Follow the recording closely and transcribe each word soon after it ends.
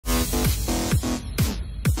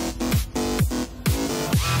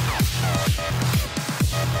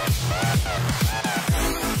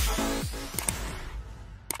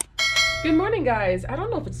morning, guys. I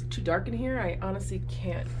don't know if it's too dark in here. I honestly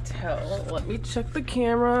can't tell. Let me check the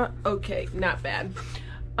camera. Okay, not bad.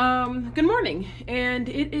 Good morning. And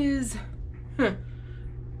it is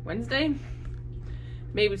Wednesday?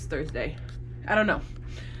 Maybe it's Thursday. I don't know.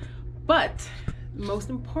 But most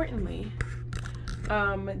importantly,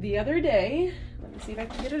 the other day, let me see if I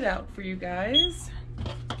can get it out for you guys.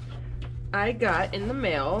 I got in the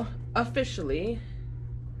mail officially.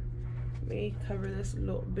 Let me cover this a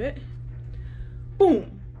little bit.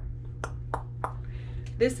 Boom.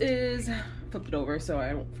 This is, flip it over so I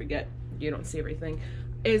don't forget, you don't see everything,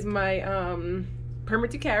 is my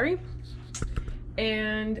permit to carry.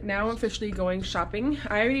 And now I'm officially going shopping.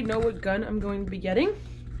 I already know what gun I'm going to be getting,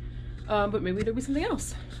 but maybe there'll be something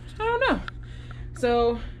else. I don't know.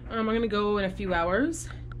 So I'm gonna go in a few hours,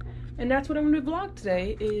 and that's what I'm gonna vlog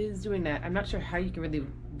today, is doing that. I'm not sure how you can really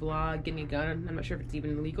vlog getting a gun. I'm not sure if it's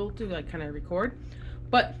even legal to like kind of record,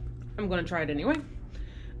 but I'm gonna try it anyway.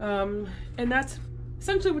 And that's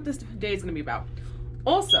essentially what this day is gonna be about.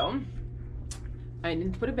 Also, I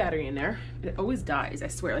didn't put a battery in there. It always dies, I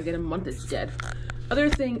swear, like in a month it's dead. Other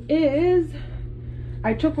thing is,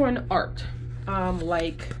 I took on art,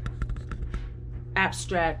 like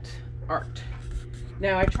abstract art.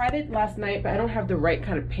 Now I tried it last night, but I don't have the right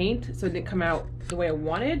kind of paint, so it didn't come out the way I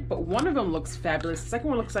wanted, but one of them looks fabulous. The second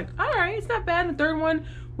one looks like, all right, it's not bad. And the third one,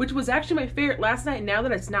 which was actually my favorite last night, now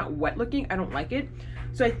that it's not wet looking, I don't like it.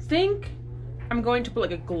 So I think I'm going to put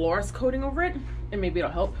like a gloss coating over it, and maybe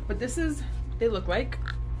it'll help. But this is what they look like.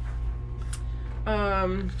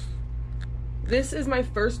 This is my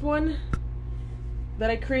first one that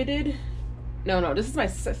I created. No, this is my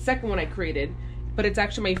second one I created, but it's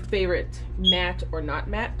actually my favorite, matte or not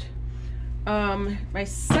matte. My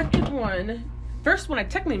second one, first one I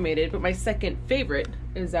technically made it, but my second favorite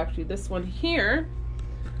is actually this one here.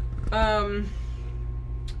 And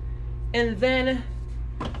then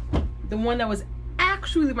the one that was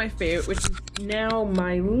actually my favorite, which is now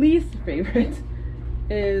my least favorite,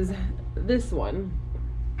 is this one.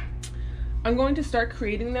 I'm going to start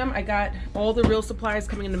creating them. I got all the real supplies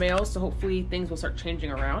coming in the mail, so hopefully things will start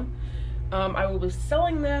changing around. I will be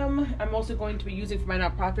selling them. I'm also going to be using for my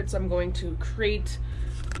nonprofit, so I'm going to create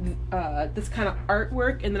this kind of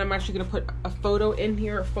artwork, and then I'm actually going to put a photo in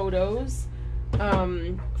here, or photos,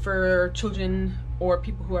 for children or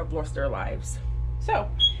people who have lost their lives. So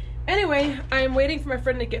anyway, I'm waiting for my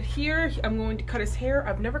friend to get here. I'm going to cut his hair.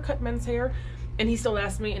 I've never cut men's hair, and he still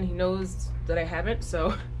asked me, and he knows that I haven't,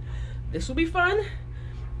 so this will be fun.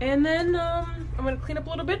 And then I'm going to clean up a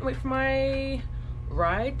little bit and wait for my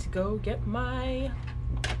ride to go get my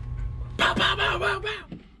bow, bow, bow, bow,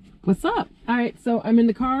 bow. What's up? All right, so I'm in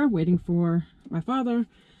the car waiting for my father,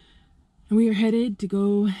 and we are headed to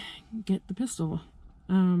go get the pistol.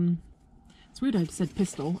 It's weird I said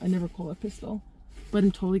pistol. I never call it pistol, but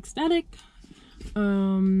I'm totally ecstatic. I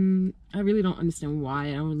really don't understand why.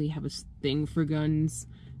 I don't really have a thing for guns,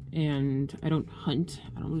 and I don't hunt.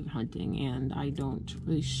 I don't believe in hunting, and I don't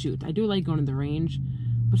really shoot. I do like going to the range,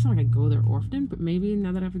 but it's not like I go there often. But maybe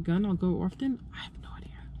now that I have a gun, I'll go often. I have no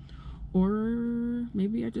idea. Or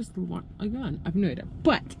maybe I just want a gun. I have no idea.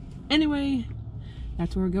 But anyway,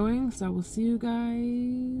 that's where we're going. So we'll see you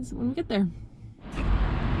guys when we get there.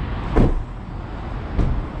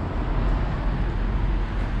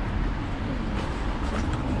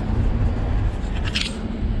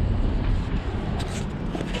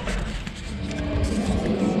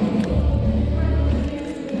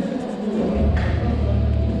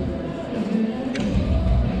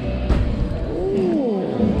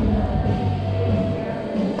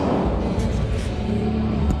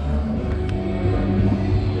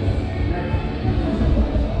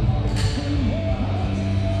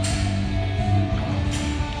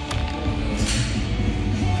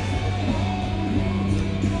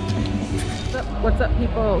 What's up,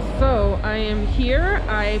 people? So I am here.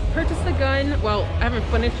 I purchased the gun. Well, I haven't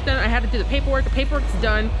finished it. I had to do the paperwork. The paperwork's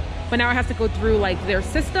done, but now I have to go through like their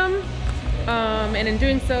system. And in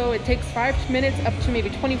doing so, it takes 5 minutes up to maybe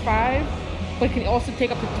 25, but it can also take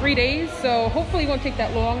up to 3 days. So hopefully it won't take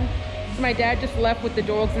that long. So my dad just left with the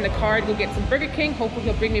dogs in the car to go get some Burger King. Hopefully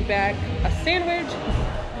he'll bring me back a sandwich.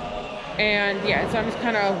 And yeah, so I'm just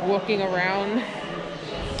kind of walking around.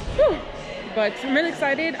 Whew. But I'm really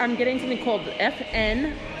excited. I'm getting something called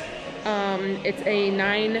FN. It's a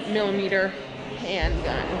 9mm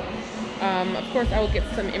handgun. Of course, I will get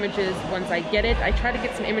some images once I get it. I try to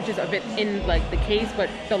get some images of it in like the case, but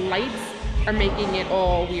the lights are making it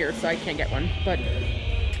all weird, so I can't get one. But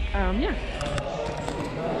yeah.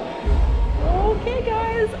 Okay,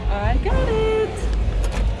 guys, I got it.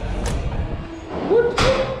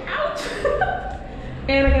 Ouch!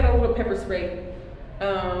 And I got a little pepper spray.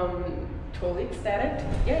 Totally ecstatic.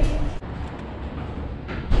 Yay.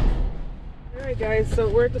 Alright guys, so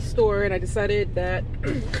we're at the store and I decided that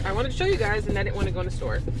I wanted to show you guys and I didn't want to go in the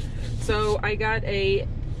store. So I got a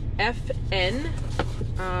FN.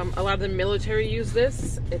 A lot of the military use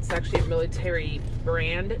this. It's actually a military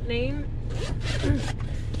brand name.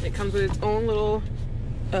 It comes with its own little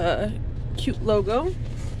cute logo.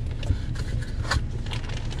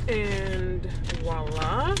 And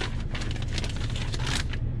voila.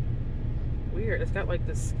 Weird, it's got like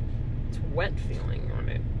this wet feeling on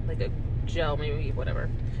it. Like a gel, maybe, whatever.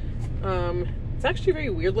 It's actually very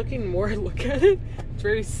weird looking. The more I look at it, it's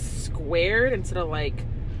very squared instead of like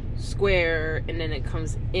square and then it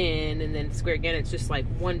comes in and then square again. It's just like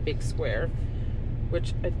one big square,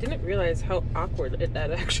 which I didn't realize how awkward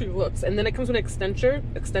that actually looks. And then it comes with an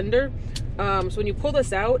extender. So when you pull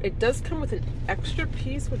this out, it does come with an extra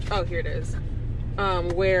piece, which, oh, here it is,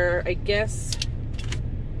 where I guess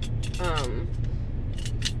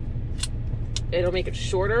it'll make it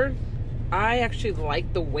shorter. I actually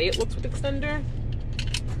like the way it looks with extender.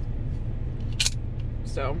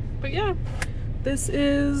 So, but yeah, this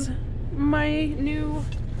is my new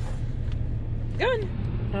gun.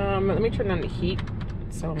 Let me turn down the heat.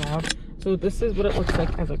 It's so loud. So this is what it looks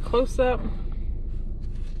like as a close-up.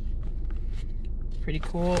 Pretty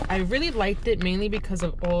cool. I really liked it mainly because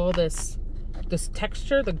of all this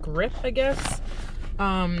texture, the grip, I guess.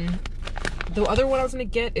 The other one I was gonna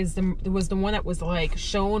get was the one that was like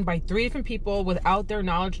shown by 3 different people without their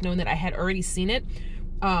knowledge, knowing that I had already seen it.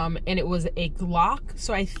 And it was a Glock,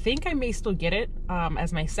 so I think I may still get it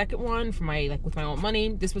as my second one for my, like, with my own money.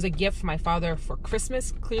 This was a gift from my father for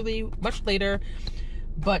Christmas, clearly much later,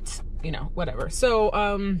 but you know, whatever. So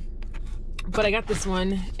but I got this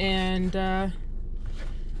one, and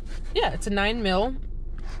yeah, it's a 9mm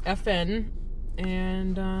FN,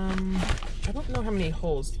 and I don't know how many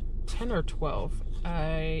holes, 10 or 12.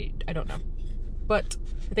 I don't know, but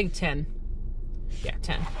I think 10. Yeah,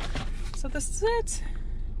 10. So this is it.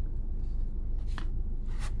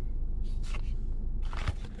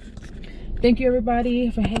 Thank you everybody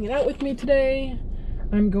for hanging out with me today.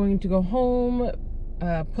 I'm going to go home,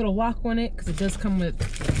 put a lock on it because it does come with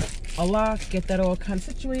a lock, get that all kind of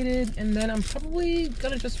situated, and then I'm probably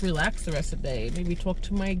gonna just relax the rest of the day. Maybe talk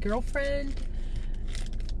to my girlfriend.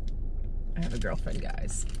 I have a girlfriend,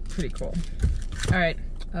 guys. Pretty cool. All right,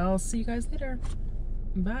 I'll see you guys later.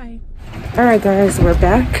 Bye. All right, guys, we're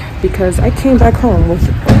back because I came back home with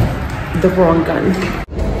the wrong gun.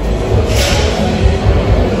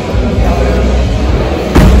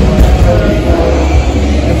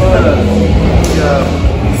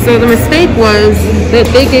 So the mistake was that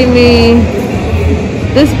they gave me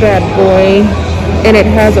this bad boy and it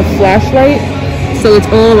has a flashlight, so it's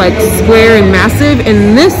all like square and massive,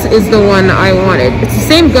 and this is the one I wanted. It's the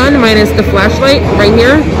same gun minus the flashlight right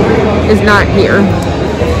here is not here,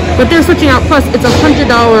 but they're switching out. Plus it's $100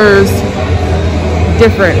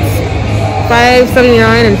 difference,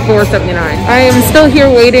 $579 and $479. I am still here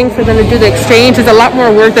waiting for them to do the exchange. It's a lot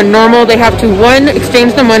more work than normal. They have to, one,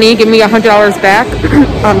 exchange the money, give me $100 back,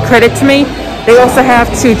 credit to me. They also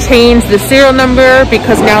have to change the serial number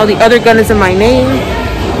because now the other gun is in my name.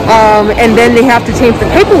 And then they have to change the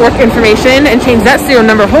paperwork information and change that serial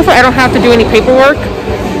number. Hopefully I don't have to do any paperwork.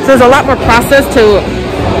 So there's a lot more process to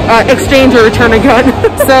exchange or return a gun.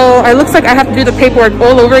 So it looks like I have to do the paperwork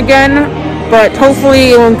all over again. But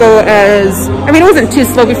hopefully it won't go as, I mean, it wasn't too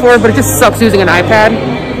slow before, but it just sucks using an iPad.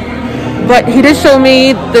 But he did show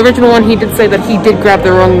me the original one. He did say that he did grab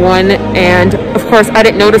the wrong one, and of course I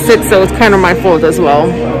didn't notice it, so it's kind of my fault as well.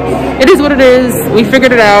 It is what it is. We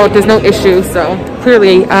figured it out. There's no issue. So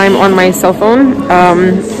clearly I'm on my cell phone.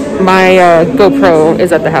 My GoPro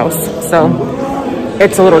is at the house, so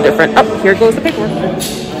it's a little different. Oh, here goes the paperwork.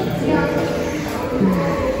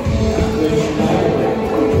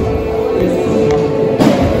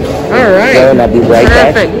 All right. I'll be right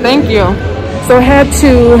back. Perfect. Thank you. So I had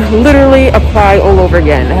to literally apply all over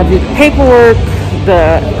again. I had to do the paperwork,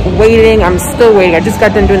 the waiting. I'm still waiting. I just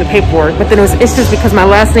got done doing the paperwork, but then it was issues because my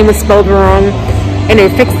last name was spelled wrong, and they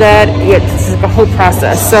fixed that. It's like a whole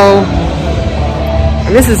process. So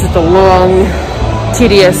and this is just a long,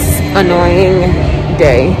 tedious, annoying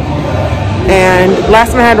day. And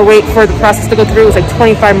last time I had to wait for the process to go through, it was like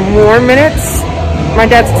 25 more minutes. My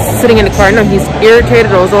dad's sitting in the car. I know he's irritated.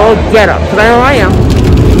 I was all get up because I know I am.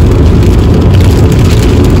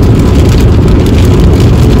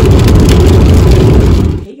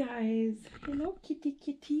 Hey guys. Hello, kitty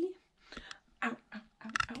kitty. Ow, ow,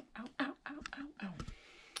 ow, ow, ow, ow, ow, ow, ow.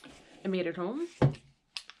 I made it home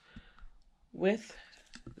with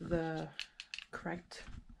the correct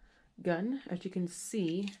gun. As you can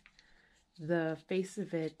see, the face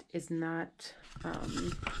of it is not,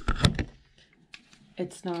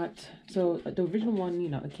 it's not, so the original one, you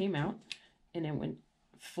know, it came out and it went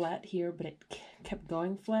flat here, but it kept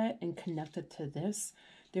going flat and connected to this.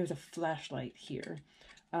 There's a flashlight here.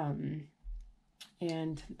 And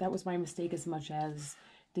that was my mistake as much as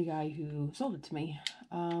the guy who sold it to me.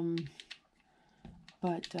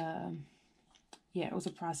 Yeah, it was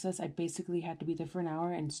a process. I basically had to be there for an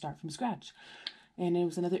hour and start from scratch. And it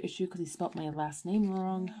was another issue because he spelt my last name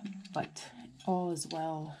wrong, but all is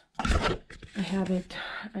well. I have it.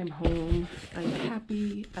 I'm home. I'm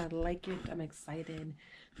happy. I like it. I'm excited.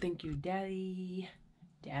 Thank you, Daddy.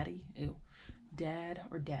 Daddy? Ew. Dad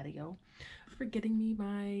or Daddy-o for getting me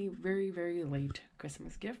my very, very late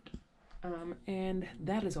Christmas gift. And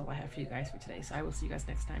that is all I have for you guys for today. So I will see you guys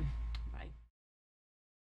next time.